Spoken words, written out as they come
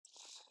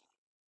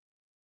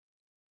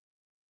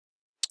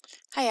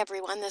Hi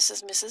everyone, this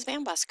is Mrs.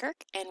 Van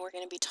Buskirk, and we're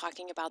going to be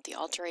talking about the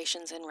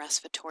alterations in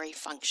respiratory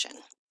function.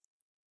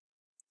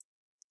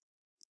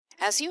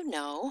 As you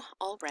know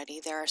already,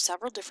 there are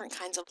several different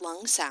kinds of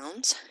lung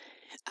sounds.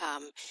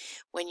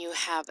 When you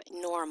have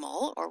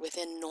normal or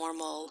within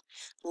normal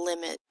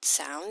limit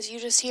sounds, you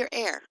just hear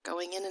air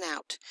going in and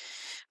out.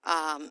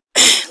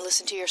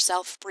 Listen to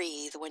yourself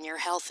breathe when you're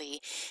healthy,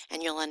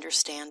 and you'll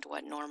understand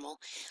what normal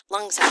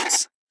lung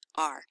sounds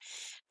are.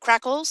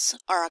 Crackles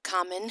are a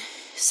common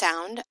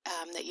sound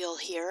that you'll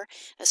hear,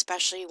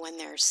 especially when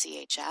there's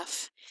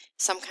CHF,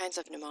 some kinds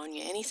of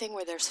pneumonia, anything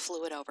where there's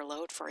fluid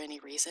overload for any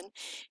reason,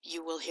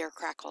 you will hear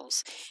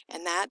crackles.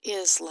 And that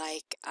is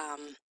like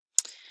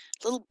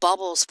little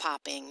bubbles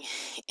popping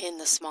in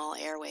the small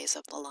airways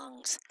of the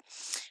lungs.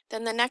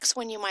 Then the next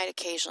one you might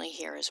occasionally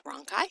hear is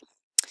rhonchi.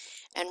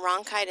 And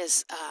rhonchi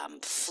is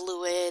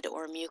fluid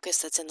or mucus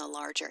that's in the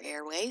larger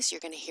airways.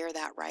 You're going to hear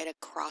that right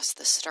across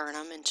the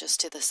sternum and just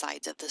to the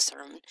sides of the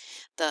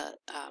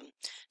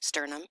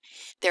sternum.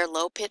 They're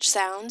low-pitched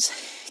sounds,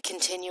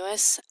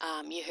 continuous.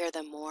 You hear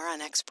them more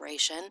on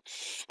expiration,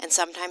 and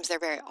sometimes they're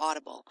very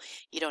audible.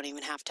 You don't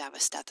even have to have a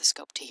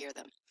stethoscope to hear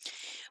them.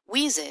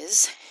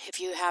 Wheezes, if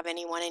you have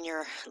anyone in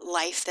your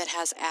life that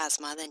has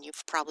asthma, then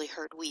you've probably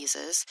heard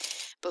wheezes.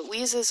 But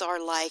wheezes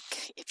are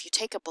like if you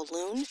take a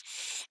balloon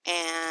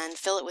and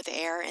fill it with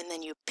air, and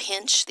then you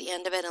pinch the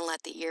end of it and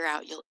let the air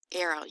out,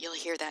 you'll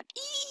hear that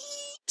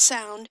ee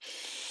sound.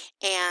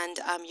 And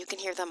you can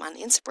hear them on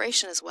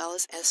inspiration as well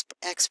as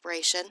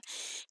expiration.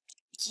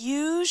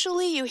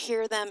 Usually you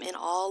hear them in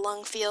all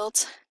lung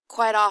fields,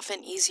 quite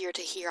often easier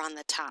to hear on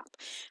the top.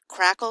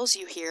 Crackles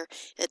you hear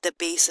at the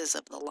bases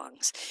of the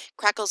lungs.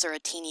 Crackles are a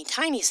teeny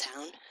tiny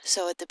sound,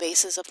 so at the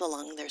bases of the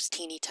lung there's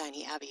teeny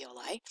tiny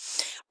alveoli.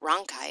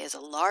 Rhonchi is a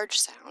large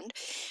sound,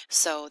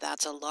 so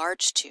that's a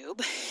large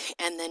tube.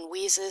 And then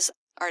wheezes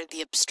are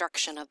the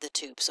obstruction of the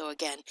tube. So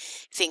again,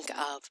 think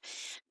of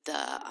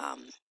the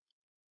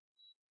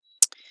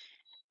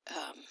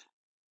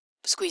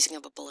squeezing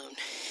of a balloon.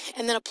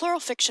 And then a pleural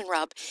fiction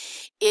rub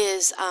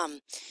is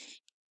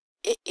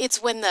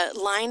it's when the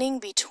lining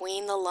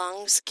between the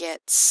lungs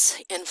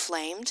gets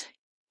inflamed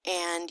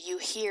and you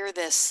hear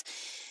this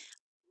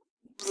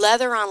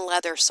leather on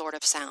leather sort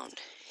of sound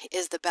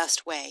is the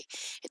best way.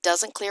 It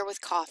doesn't clear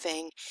with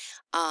coughing.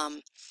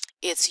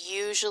 It's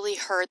usually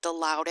heard the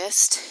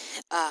loudest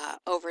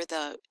over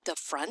the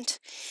front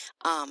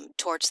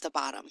towards the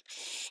bottom.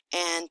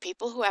 And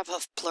people who have a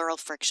pleural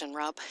friction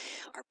rub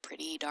are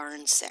pretty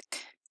darn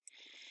sick.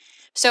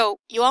 So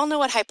you all know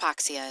what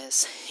hypoxia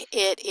is.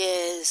 It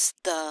is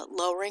the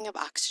lowering of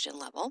oxygen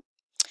level.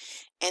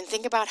 And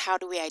think about, how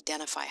do we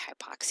identify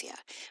hypoxia?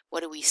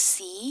 What do we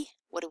see?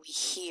 What do we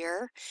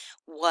hear?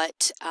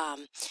 What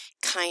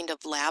kind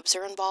of labs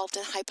are involved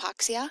in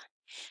hypoxia?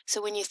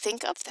 So when you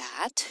think of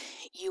that,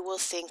 you will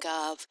think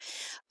of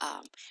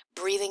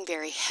breathing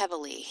very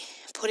heavily,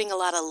 putting a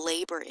lot of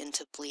labor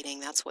into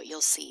bleeding. That's what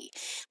you'll see.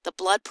 The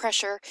blood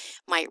pressure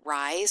might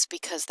rise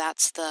because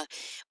that's the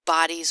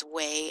body's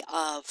way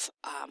of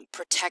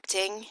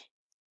protecting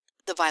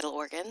the vital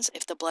organs.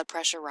 If the blood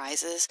pressure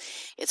rises,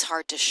 it's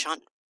hard to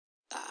shunt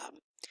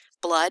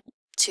blood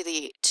to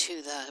the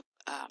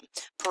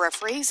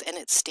peripheries, and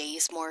it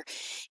stays more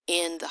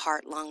in the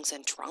heart, lungs,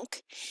 and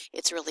trunk.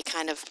 It's really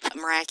kind of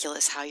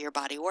miraculous how your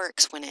body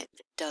works when it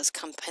does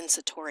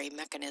compensatory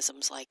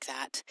mechanisms like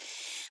that.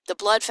 The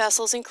blood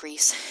vessels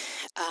increase,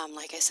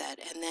 like I said,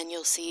 and then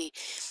you'll see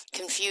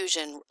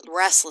confusion,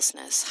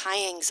 restlessness,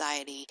 high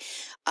anxiety.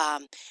 A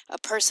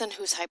person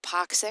who's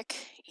hypoxic,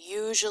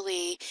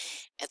 usually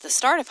at the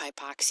start of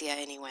hypoxia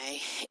anyway,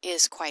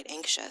 is quite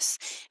anxious.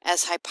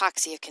 As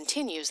hypoxia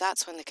continues,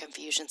 that's when the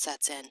confusion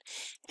sets in,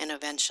 and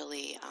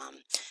eventually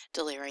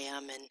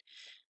delirium and,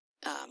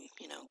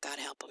 God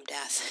help them,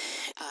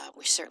 death.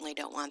 We certainly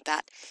don't want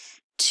that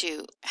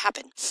to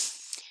happen.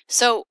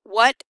 So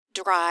what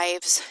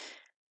drives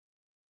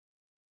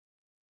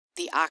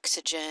the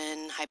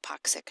oxygen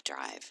hypoxic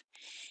drive?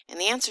 And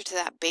the answer to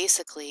that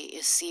basically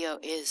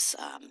is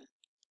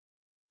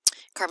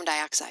carbon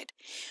dioxide.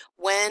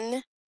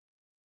 When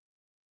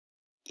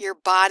your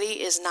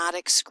body is not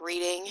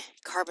excreting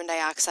carbon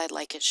dioxide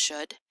like it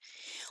should,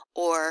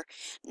 or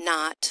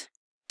not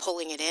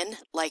pulling it in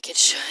like it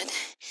should,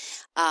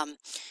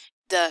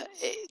 the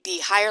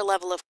higher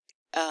level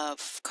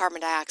of carbon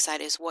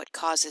dioxide is what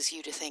causes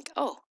you to think,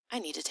 oh, I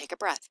need to take a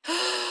breath.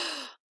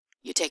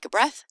 You take a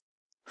breath,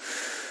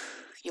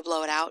 you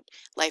blow it out,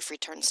 life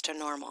returns to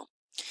normal.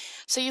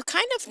 So you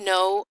kind of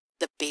know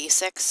the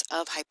basics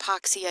of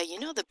hypoxia. You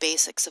know the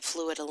basics of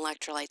fluid and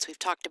electrolytes. We've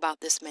talked about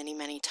this many,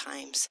 many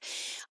times.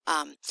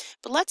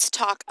 But let's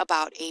talk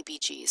about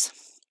ABGs.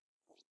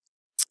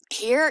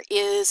 Here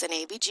is an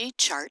ABG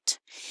chart,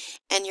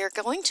 and you're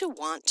going to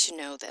want to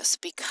know this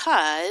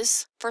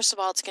because, first of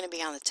all, it's going to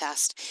be on the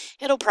test.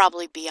 It'll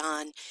definitely be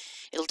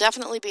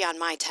on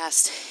my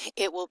test.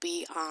 It will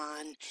be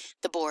on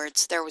the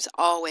boards. There was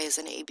always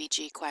an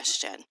ABG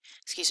question.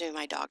 Excuse me,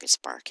 my dog is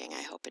barking.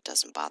 I hope it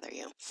doesn't bother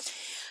you.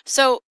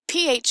 So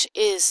pH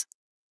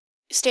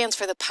stands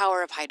for the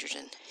power of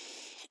hydrogen.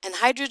 And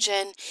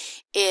hydrogen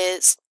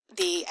is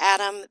the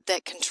atom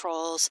that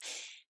controls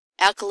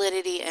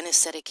alkalinity and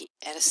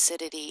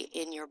acidity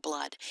in your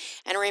blood.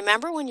 And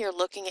remember, when you're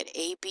looking at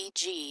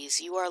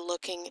ABGs, you are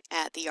looking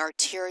at the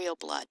arterial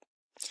blood,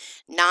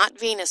 not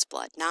venous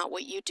blood, not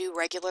what you do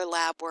regular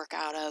lab work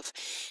out of,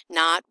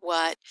 not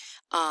what,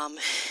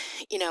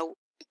 you know,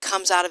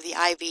 comes out of the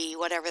IV,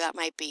 whatever that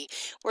might be.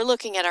 We're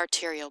looking at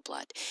arterial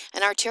blood.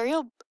 And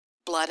arterial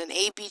blood, an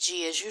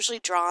ABG, is usually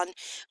drawn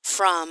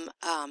from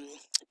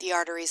the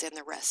arteries in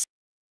the wrist.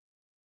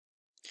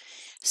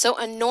 So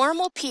a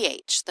normal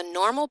pH, the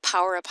normal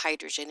power of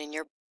hydrogen in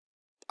your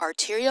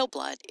arterial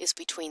blood, is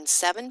between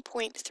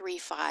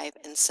 7.35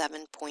 and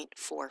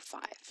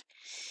 7.45.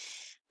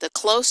 The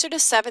closer to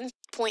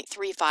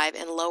 7.35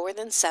 and lower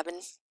than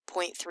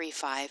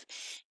 7.35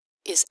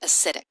 is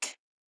acidic.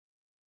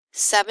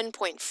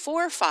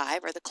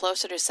 7.45, or the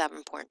closer to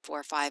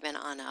 7.45 and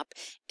on up,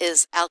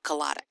 is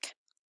alkalotic.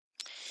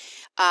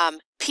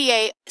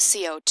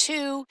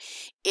 PaCO2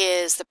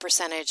 is the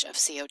percentage of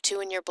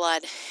CO2 in your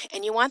blood,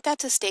 and you want that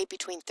to stay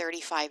between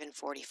 35 and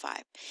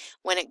 45.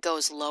 When it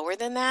goes lower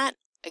than that,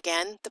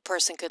 again, the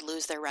person could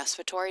lose their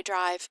respiratory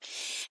drive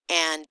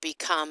and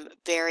become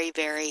very,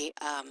 very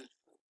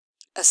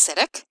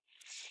acidic.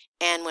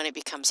 And when it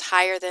becomes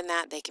higher than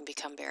that, they can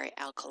become very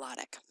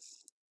alkalotic.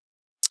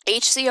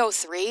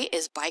 HCO3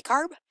 is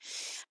bicarb,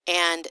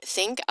 and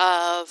think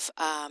of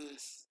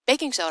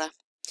baking soda.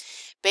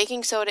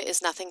 Baking soda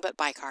is nothing but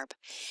bicarb,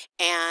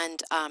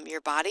 and your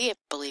body,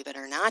 believe it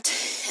or not,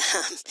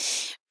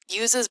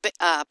 uses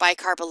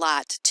bicarb a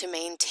lot to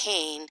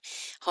maintain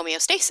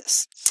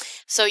homeostasis.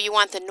 So you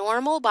want the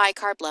normal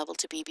bicarb level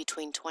to be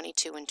between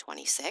 22 and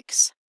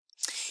 26,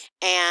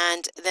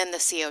 and then the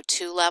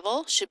CO2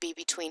 level should be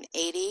between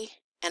 80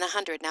 and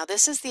 100. Now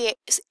this is the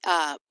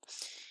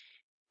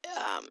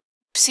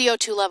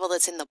CO2 level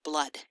that's in the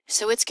blood.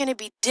 So it's going to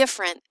be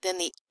different than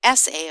the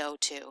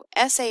SaO2.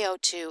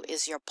 SaO2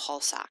 is your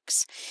pulse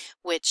ox,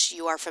 which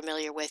you are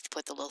familiar with.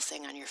 Put the little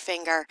thing on your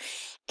finger,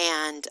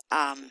 and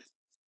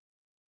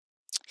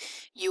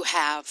you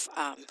have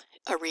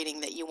a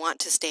reading that you want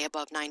to stay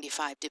above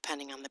 95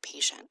 depending on the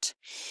patient.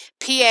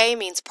 PA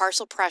means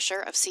partial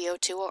pressure of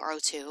CO2 or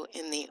O2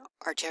 in the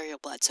arterial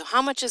blood. So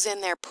how much is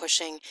in there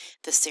pushing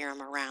the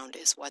serum around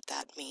is what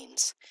that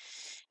means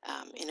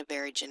in a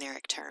very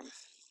generic term.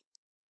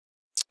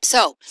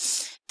 So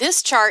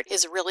this chart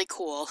is really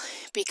cool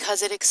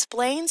because it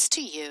explains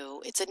to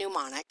you, it's a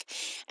mnemonic,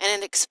 and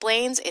it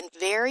explains in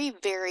very,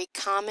 very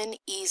common,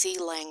 easy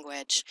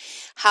language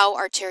how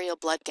arterial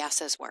blood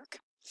gases work.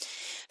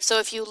 So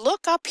if you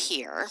look up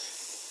here,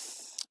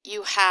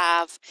 you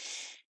have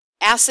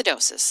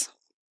acidosis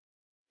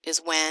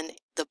is when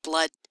the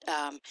blood,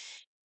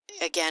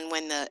 again,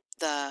 when the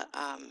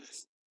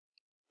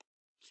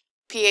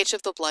pH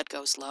of the blood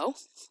goes low.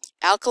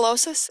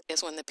 Alkalosis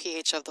is when the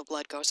pH of the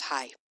blood goes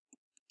high.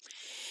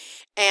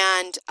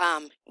 And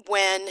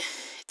when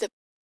the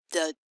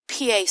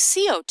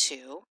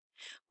PaCO2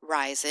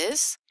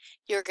 rises,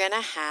 you're going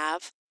to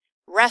have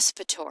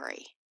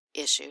respiratory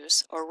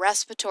issues, or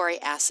respiratory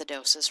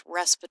acidosis,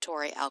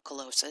 respiratory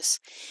alkalosis.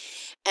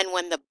 And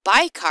when the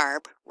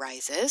bicarb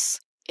rises,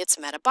 it's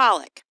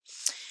metabolic.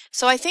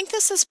 So I think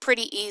this is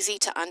pretty easy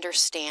to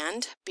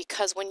understand,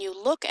 because when you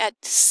look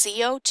at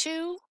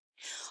CO2,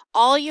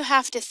 all you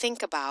have to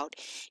think about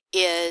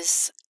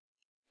is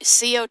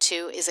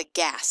CO2 is a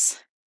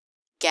gas.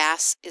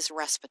 Gas is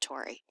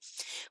respiratory.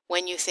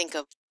 When you think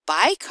of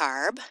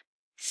bicarb,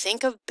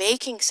 think of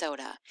baking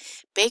soda.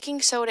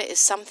 Baking soda is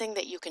something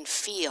that you can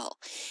feel.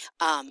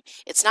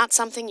 It's not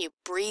something you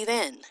breathe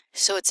in,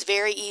 so it's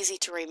very easy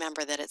to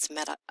remember that it's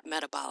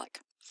metabolic.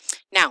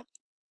 Now,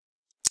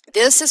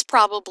 this is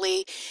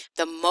probably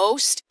the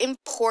most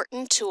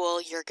important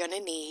tool you're going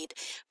to need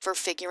for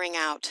figuring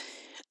out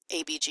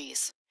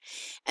ABGs.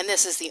 And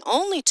this is the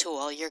only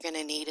tool you're going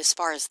to need as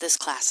far as this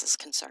class is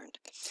concerned.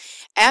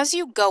 As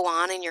you go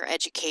on in your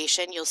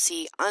education, you'll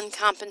see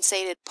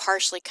uncompensated,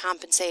 partially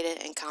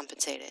compensated, and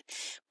compensated.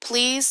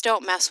 Please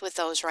don't mess with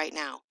those right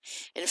now.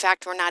 In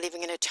fact, we're not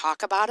even going to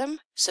talk about them,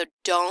 so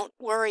don't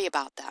worry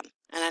about them.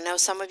 And I know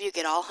some of you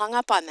get all hung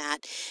up on that,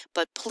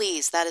 but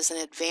please, that is an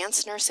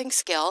advanced nursing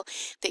skill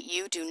that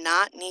you do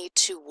not need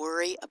to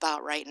worry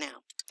about right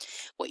now.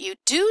 What you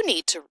do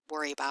need to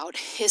worry about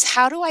is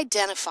how to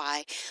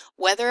identify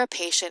whether a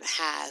patient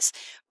has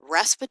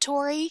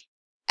respiratory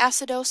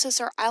acidosis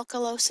or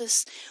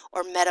alkalosis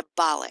or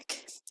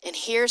metabolic. And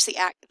here's the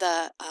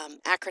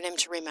acronym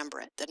to remember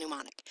it, the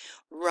mnemonic.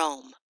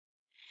 ROME.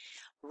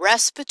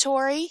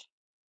 Respiratory,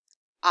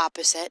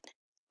 opposite,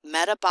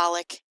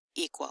 metabolic,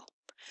 equal.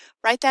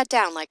 Write that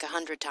down like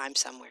 100 times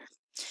somewhere.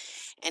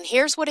 And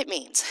here's what it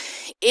means.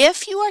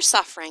 If you are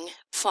suffering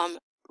from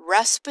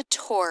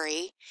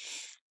respiratory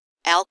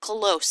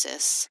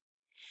alkalosis,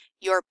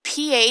 your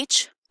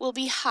pH will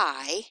be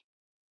high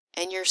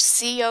and your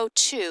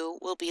CO2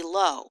 will be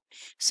low.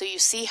 So you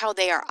see how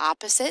they are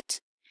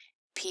opposite?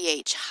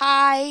 pH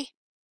high,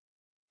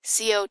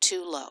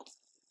 CO2 low.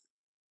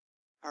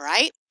 All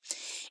right?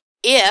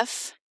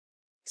 If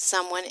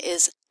someone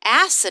is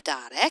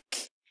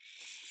acidotic,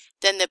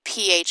 then the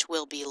pH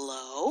will be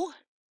low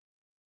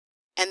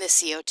and the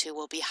CO2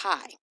 will be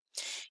high.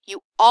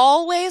 You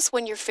always,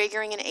 when you're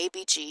figuring an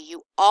ABG,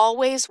 you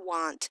always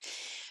want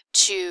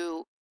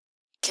to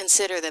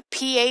consider the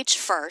pH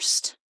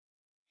first,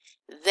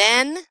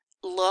 then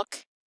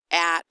look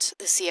at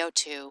the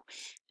CO2,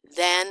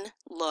 then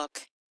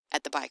look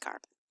at the bicarb.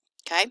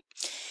 Okay?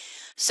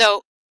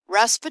 So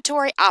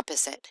respiratory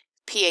opposite.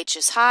 pH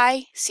is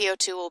high,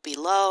 CO2 will be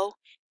low.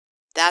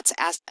 That's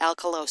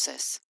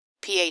alkalosis.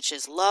 pH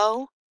is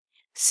low,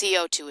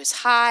 CO2 is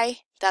high.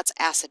 That's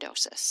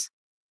acidosis.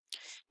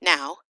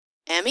 Now,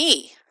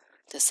 ME,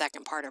 the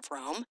second part of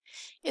Rome,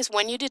 is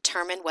when you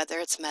determine whether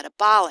it's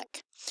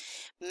metabolic.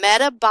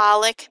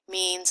 Metabolic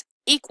means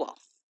equal,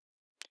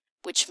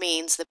 which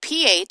means the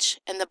pH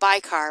and the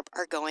bicarb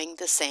are going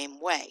the same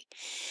way.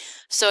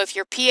 So if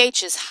your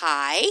pH is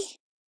high,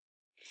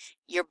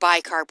 your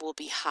bicarb will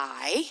be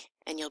high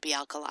and you'll be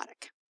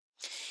alkalotic.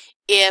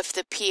 If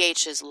the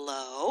pH is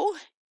low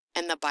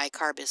and the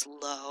bicarb is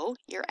low,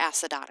 you're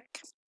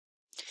acidotic.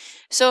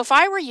 So if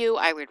I were you,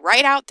 I would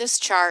write out this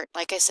chart.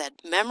 Like I said,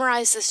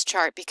 memorize this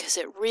chart because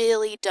it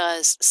really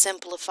does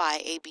simplify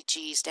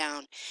ABGs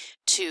down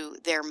to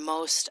their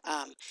most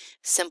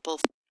simple.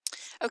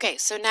 Okay,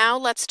 so now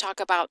let's talk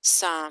about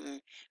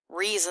some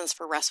reasons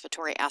for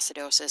respiratory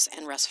acidosis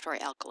and respiratory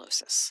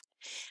alkalosis.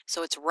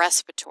 So it's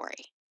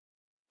respiratory.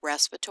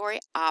 Respiratory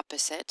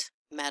opposite,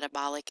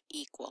 metabolic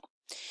equal.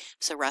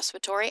 So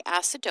respiratory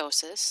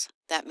acidosis,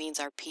 that means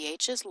our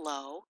pH is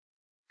low,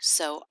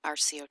 so our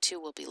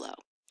CO2 will be low.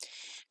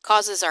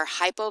 Causes are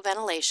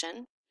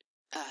hypoventilation,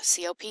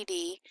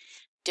 COPD,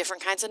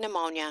 different kinds of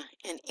pneumonia,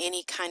 and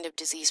any kind of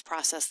disease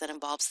process that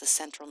involves the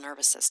central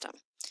nervous system.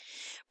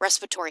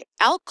 Respiratory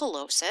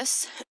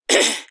alkalosis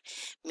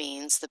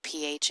means the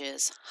pH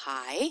is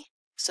high,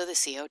 so the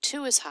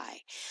CO2 is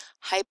high.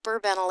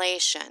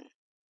 Hyperventilation.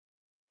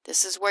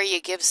 This is where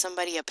you give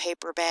somebody a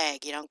paper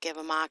bag. You don't give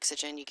them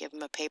oxygen, you give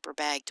them a paper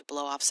bag to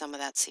blow off some of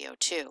that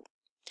CO2.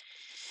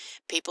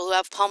 People who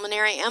have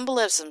pulmonary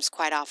embolisms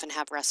quite often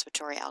have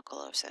respiratory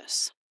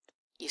alkalosis.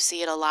 You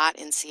see it a lot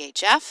in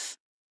CHF,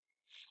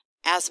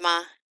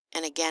 asthma,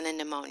 and again in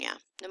pneumonia.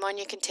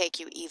 Pneumonia can take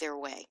you either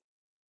way.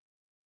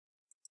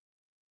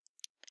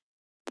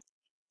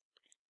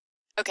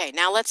 Okay,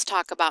 now let's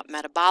talk about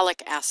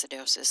metabolic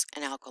acidosis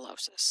and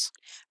alkalosis.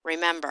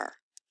 Remember,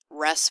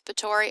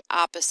 respiratory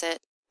opposite,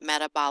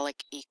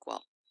 metabolic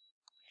equal.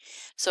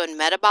 So in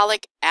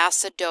metabolic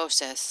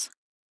acidosis,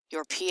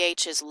 your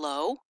pH is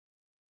low,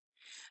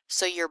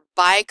 so your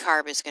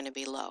bicarb is going to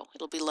be low.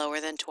 It'll be lower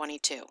than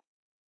 22.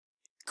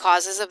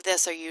 Causes of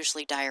this are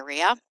usually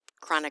diarrhea,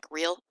 chronic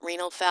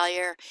renal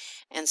failure,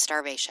 and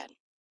starvation.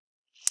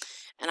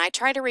 And I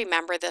try to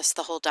remember this,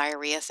 the whole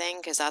diarrhea thing,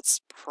 because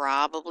that's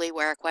probably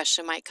where a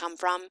question might come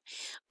from.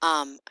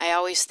 I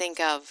always think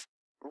of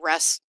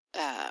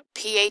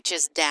pH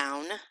is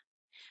down,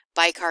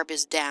 bicarb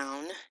is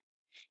down.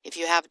 If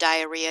you have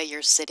diarrhea,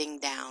 you're sitting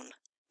down.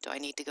 Do I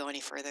need to go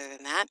any further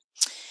than that?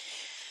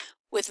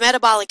 With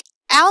metabolic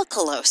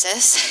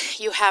alkalosis,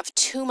 you have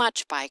too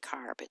much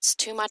bicarb. It's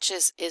too much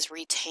is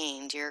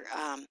retained. Your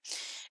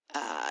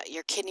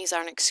kidneys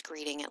aren't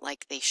excreting it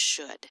like they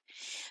should.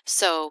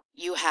 So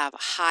you have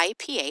high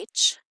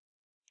pH,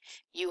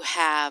 you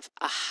have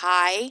a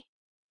high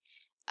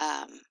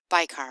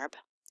bicarb,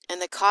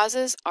 and the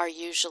causes are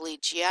usually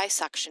GI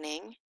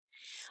suctioning,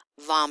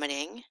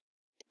 vomiting,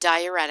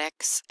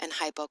 diuretics, and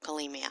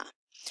hypokalemia.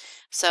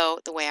 So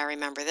the way I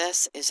remember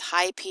this is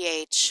high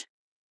pH,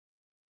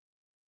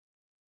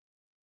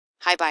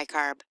 high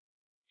bicarb.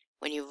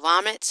 When you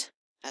vomit,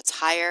 that's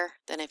higher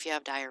than if you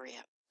have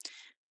diarrhea.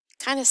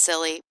 Kind of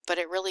silly, but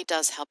it really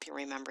does help you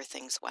remember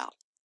things well.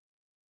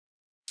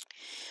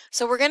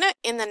 So we're going to,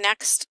 in the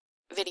next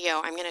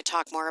video, I'm going to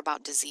talk more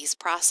about disease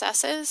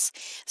processes.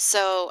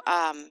 So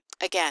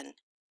again,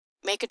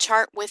 make a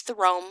chart with the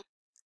Rome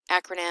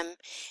acronym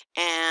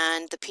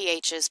and the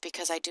pHs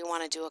because I do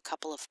want to do a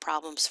couple of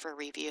problems for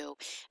review,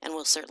 and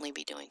we'll certainly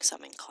be doing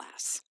some in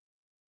class.